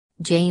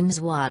James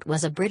Watt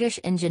was a British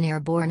engineer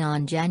born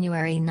on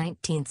January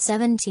 19,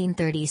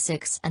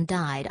 1736 and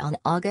died on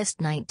August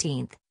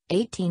 19,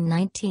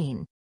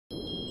 1819.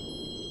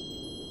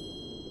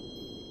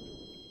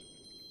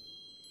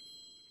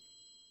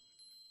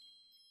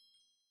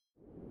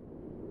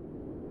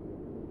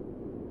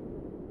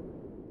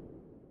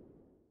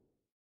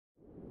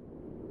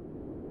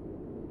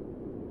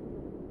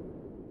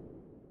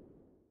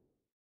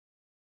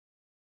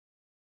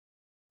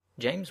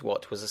 James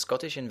Watt was a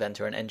Scottish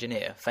inventor and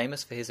engineer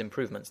famous for his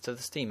improvements to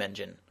the steam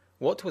engine.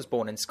 Watt was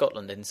born in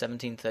Scotland in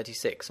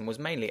 1736 and was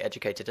mainly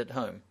educated at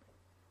home.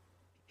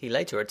 He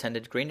later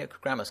attended Greenock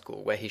Grammar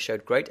School, where he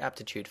showed great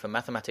aptitude for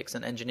mathematics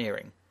and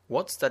engineering.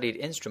 Watt studied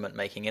instrument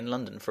making in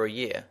London for a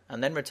year,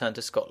 and then returned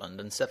to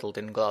Scotland and settled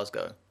in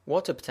Glasgow.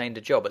 Watt obtained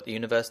a job at the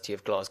University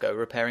of Glasgow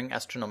repairing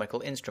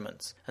astronomical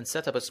instruments, and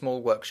set up a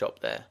small workshop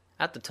there.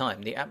 At the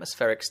time, the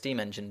atmospheric steam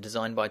engine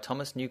designed by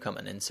Thomas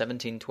Newcomen in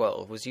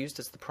 1712 was used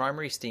as the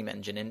primary steam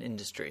engine in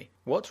industry.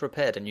 Watt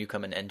repaired a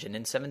Newcomen engine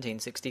in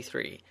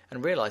 1763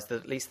 and realized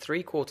that at least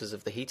 3/4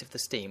 of the heat of the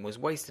steam was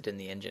wasted in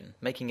the engine,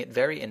 making it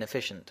very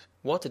inefficient.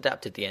 Watt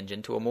adapted the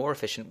engine to a more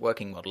efficient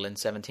working model in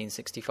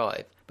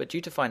 1765, but due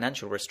to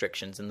financial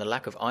restrictions and the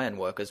lack of iron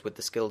workers with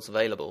the skills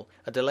available,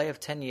 a delay of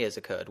 10 years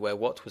occurred where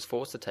Watt was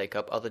forced to take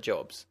up other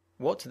jobs.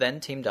 Watt then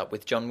teamed up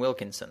with John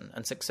Wilkinson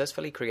and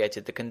successfully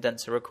created the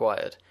condenser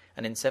required,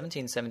 and in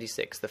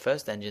 1776 the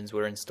first engines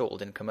were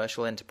installed in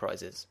commercial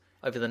enterprises.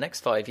 Over the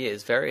next 5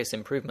 years, various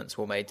improvements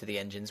were made to the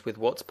engines with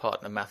Watt's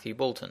partner Matthew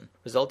Boulton,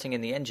 resulting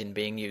in the engine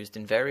being used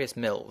in various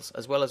mills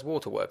as well as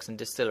waterworks and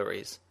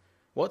distilleries.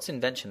 Watt's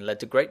invention led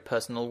to great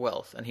personal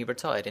wealth, and he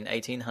retired in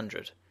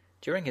 1800.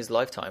 During his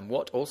lifetime,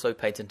 Watt also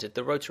patented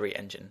the rotary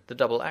engine, the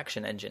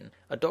double-action engine,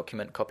 a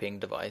document copying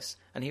device,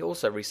 and he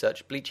also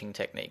researched bleaching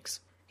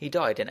techniques. He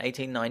died in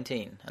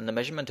 1819, and the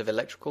measurement of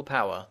electrical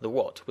power, the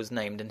watt, was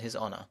named in his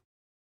honor.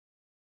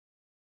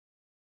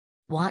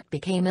 Watt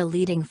became a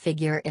leading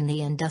figure in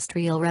the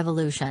Industrial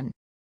Revolution.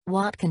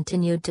 Watt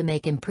continued to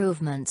make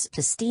improvements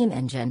to steam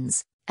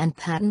engines, and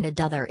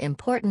patented other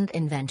important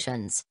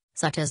inventions,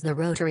 such as the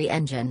rotary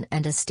engine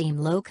and a steam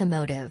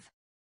locomotive.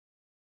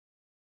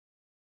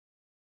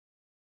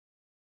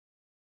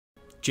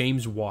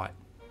 James Watt.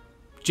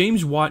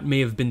 James Watt may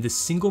have been the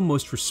single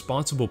most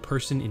responsible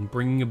person in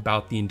bringing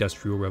about the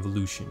Industrial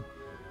Revolution.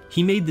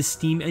 He made the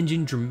steam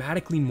engine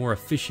dramatically more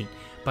efficient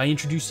by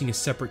introducing a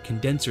separate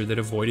condenser that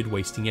avoided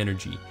wasting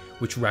energy,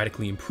 which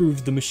radically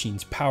improved the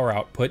machine's power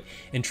output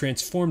and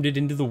transformed it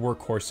into the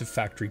workhorse of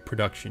factory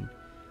production.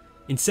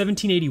 In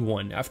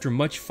 1781, after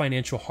much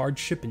financial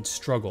hardship and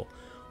struggle,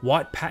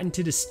 Watt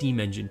patented a steam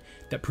engine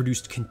that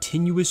produced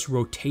continuous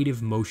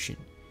rotative motion.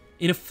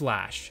 In a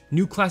flash,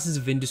 new classes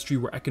of industry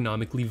were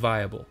economically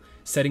viable,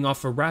 setting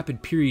off a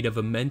rapid period of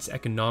immense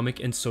economic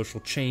and social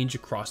change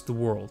across the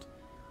world.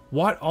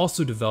 Watt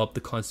also developed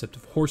the concept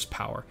of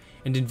horsepower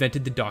and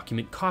invented the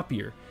document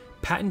copier,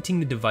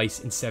 patenting the device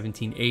in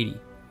 1780.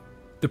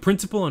 The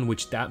principle on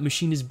which that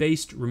machine is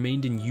based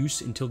remained in use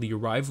until the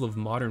arrival of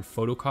modern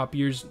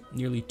photocopiers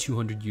nearly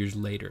 200 years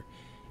later,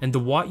 and the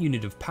watt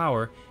unit of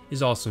power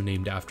is also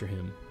named after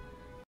him.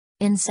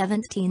 In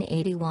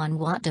 1781,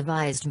 Watt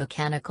devised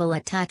mechanical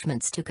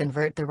attachments to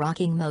convert the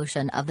rocking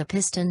motion of the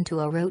piston to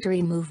a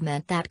rotary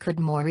movement that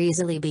could more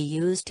easily be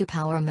used to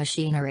power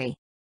machinery.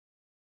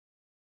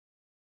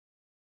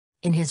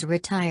 In his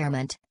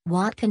retirement,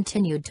 Watt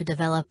continued to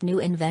develop new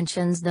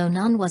inventions, though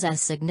none was as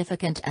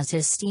significant as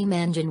his steam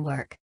engine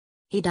work.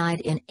 He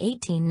died in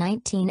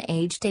 1819,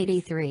 aged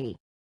 83.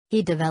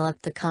 He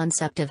developed the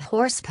concept of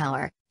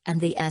horsepower,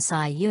 and the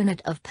SI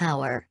unit of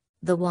power,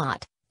 the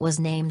watt, was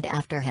named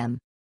after him.